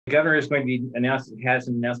governor is going to be has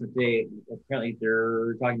an announcement today. Apparently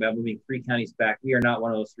they're talking about moving 3 counties back. We are not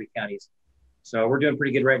one of those 3 counties. So we're doing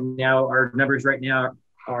pretty good right now. Our numbers right now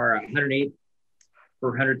are 108 per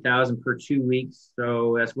 100,000 per 2 weeks.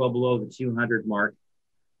 So that's well below the 200 mark.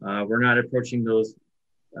 We're not approaching those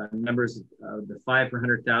numbers, the 5 per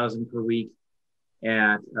 100,000 per week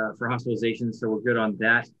for hospitalizations. So we're good on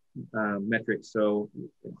that metric. So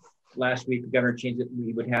last week, the governor changed it.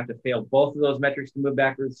 We would have to fail both of those metrics to move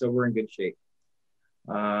backwards. So we're in good shape.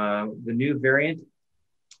 The new variant,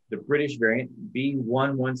 the British variant,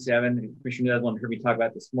 B.1.1.7, Commissioner Netherland heard me talk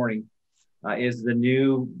about this morning, is the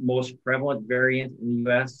new most prevalent variant in the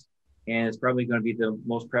US. And it's probably going to be the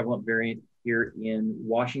most prevalent variant here in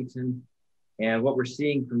Washington. And what we're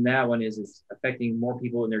seeing from that one is it's affecting more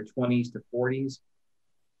people in their 20s to 40s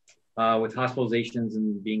with hospitalizations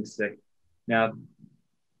and being sick. Now,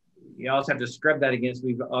 you also have to scrub that against,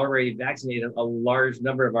 we've already vaccinated a large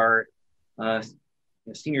number of our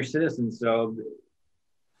senior citizens. So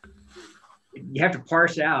you have to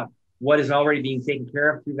parse out what is already being taken care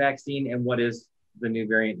of through vaccine and what is the new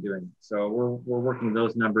variant doing. So we're working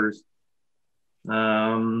those numbers.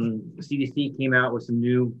 CDC came out with some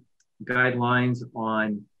new guidelines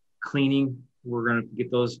on cleaning. We're going to get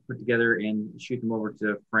those put together and shoot them over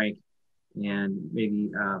to Frank and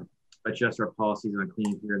maybe adjust our policies on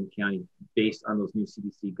cleaning here in the county based on those new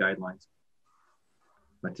CDC guidelines.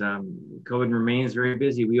 But COVID remains very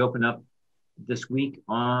busy. We open up this week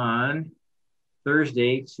on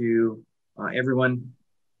Thursday to everyone,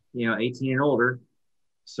 18 and older.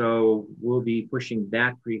 So we'll be pushing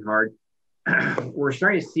that pretty hard. We're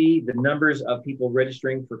starting to see the numbers of people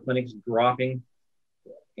registering for clinics dropping.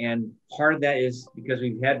 And part of that is because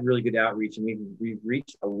we've had really good outreach and we've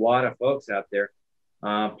reached a lot of folks out there.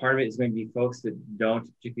 Part of it is going to be folks that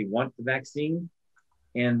don't particularly want the vaccine.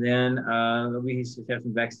 And then we have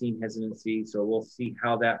some vaccine hesitancy. So we'll see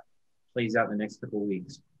how that plays out in the next couple of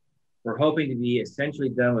weeks. We're hoping to be essentially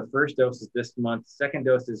done with first doses this month, second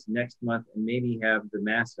doses next month, and maybe have the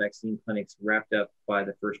mass vaccine clinics wrapped up by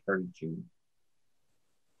the first part of June.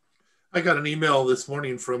 I got an email this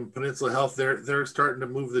morning from Peninsula Health. They're starting to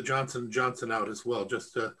move the Johnson & Johnson out as well,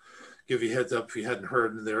 just to give you a heads up if you hadn't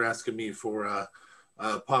heard. And they're asking me for a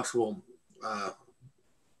possible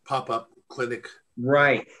pop-up clinic.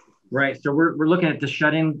 Right. So we're looking at the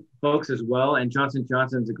shut-in folks as well. And Johnson &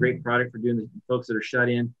 Johnson is a great product for doing the folks that are shut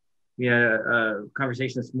in. We had a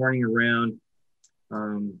conversation this morning around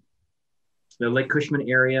the Lake Cushman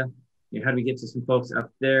area. How do we get to some folks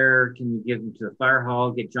up there? Can we get them to the fire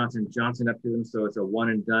hall, get Johnson & Johnson up to them so it's a one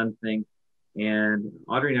and done thing? And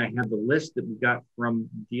Audrey and I have the list that we got from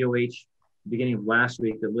DOH beginning of last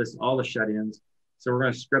week that lists all the shut-ins. So we're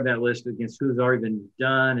going to scrub that list against who's already been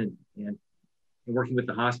done and working with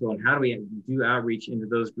the hospital and how do we do outreach into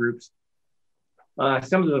those groups.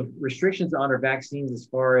 Some of the restrictions on our vaccines as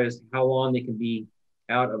far as how long they can be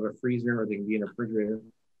out of a freezer or they can be in a refrigerator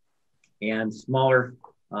and smaller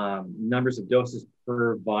numbers of doses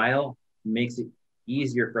per vial makes it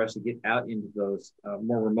easier for us to get out into those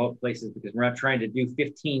more remote places because we're not trying to do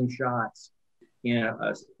 15 shots in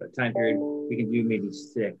a time period. We can do maybe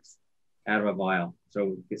 6 out of a vial.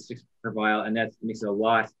 So get 6 per vial, and that makes it a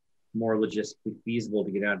lot more logistically feasible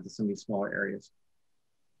to get out into some of these smaller areas.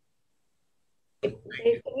 Dave,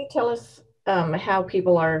 can you tell us how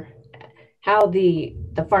people are, how the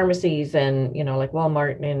pharmacies and, like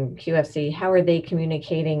Walmart and QFC, how are they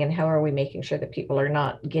communicating and how are we making sure that people are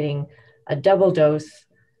not getting a double dose?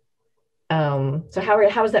 So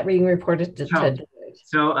how is that being reported to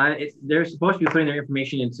So they're supposed to be putting their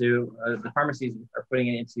information into, the pharmacies are putting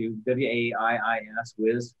it into WAIIS,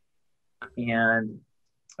 WIS. And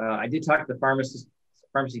I did talk to the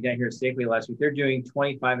pharmacy down here at Safeway last week. They're doing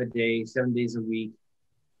 25 a day, 7 days a week.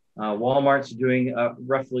 Walmart's doing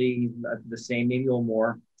roughly the same, maybe a little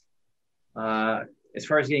more. As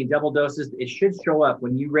far as getting double doses, it should show up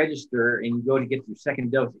when you register and you go to get your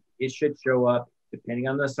second dose. It should show up depending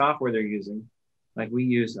on the software they're using. Like we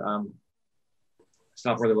use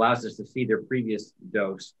software that allows us to see their previous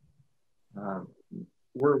dose.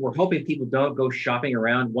 We're hoping people don't go shopping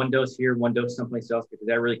around, one dose here, one dose someplace else, because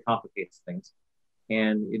that really complicates things.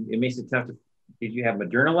 And it makes it tough to, did you have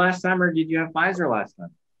Moderna last time or did you have Pfizer last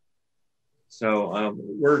time? So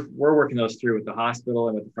we're working those through with the hospital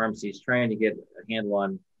and with the pharmacies, trying to get a handle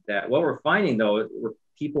on that. What we're finding though, is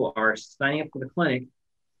people are signing up for the clinic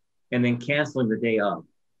and then canceling the day of.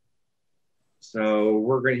 So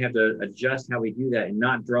we're going to have to adjust how we do that and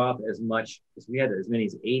not drop as much, because we had as many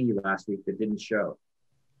as 80 last week that didn't show.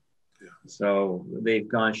 Yeah. So they've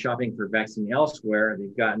gone shopping for vaccine elsewhere.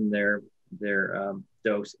 They've gotten their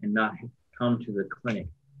dose and not come to the clinic.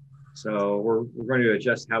 So we're going to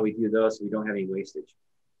adjust how we do those so we don't have any wastage.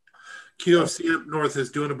 QFC up north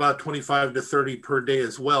is doing about 25 to 30 per day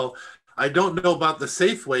as well. I don't know about the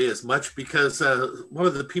Safeway as much because one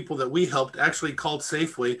of the people that we helped actually called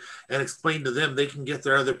Safeway and explained to them they can get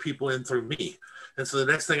their other people in through me. And so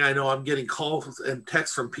the next thing I know, I'm getting calls and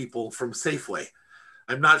texts from people from Safeway.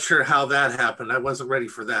 I'm not sure how that happened. I wasn't ready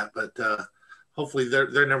for that, but hopefully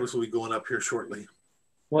their numbers will be going up here shortly.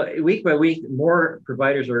 Well, week by week, more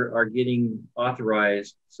providers are getting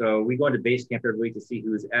authorized. So we go into base camp every week to see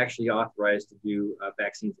who is actually authorized to do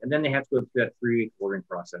vaccines. And then they have to go through that 3-week ordering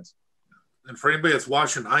process. And for anybody that's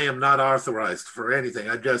watching, I am not authorized for anything.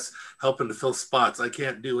 I'm just helping to fill spots. I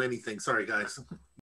can't do anything. Sorry, guys.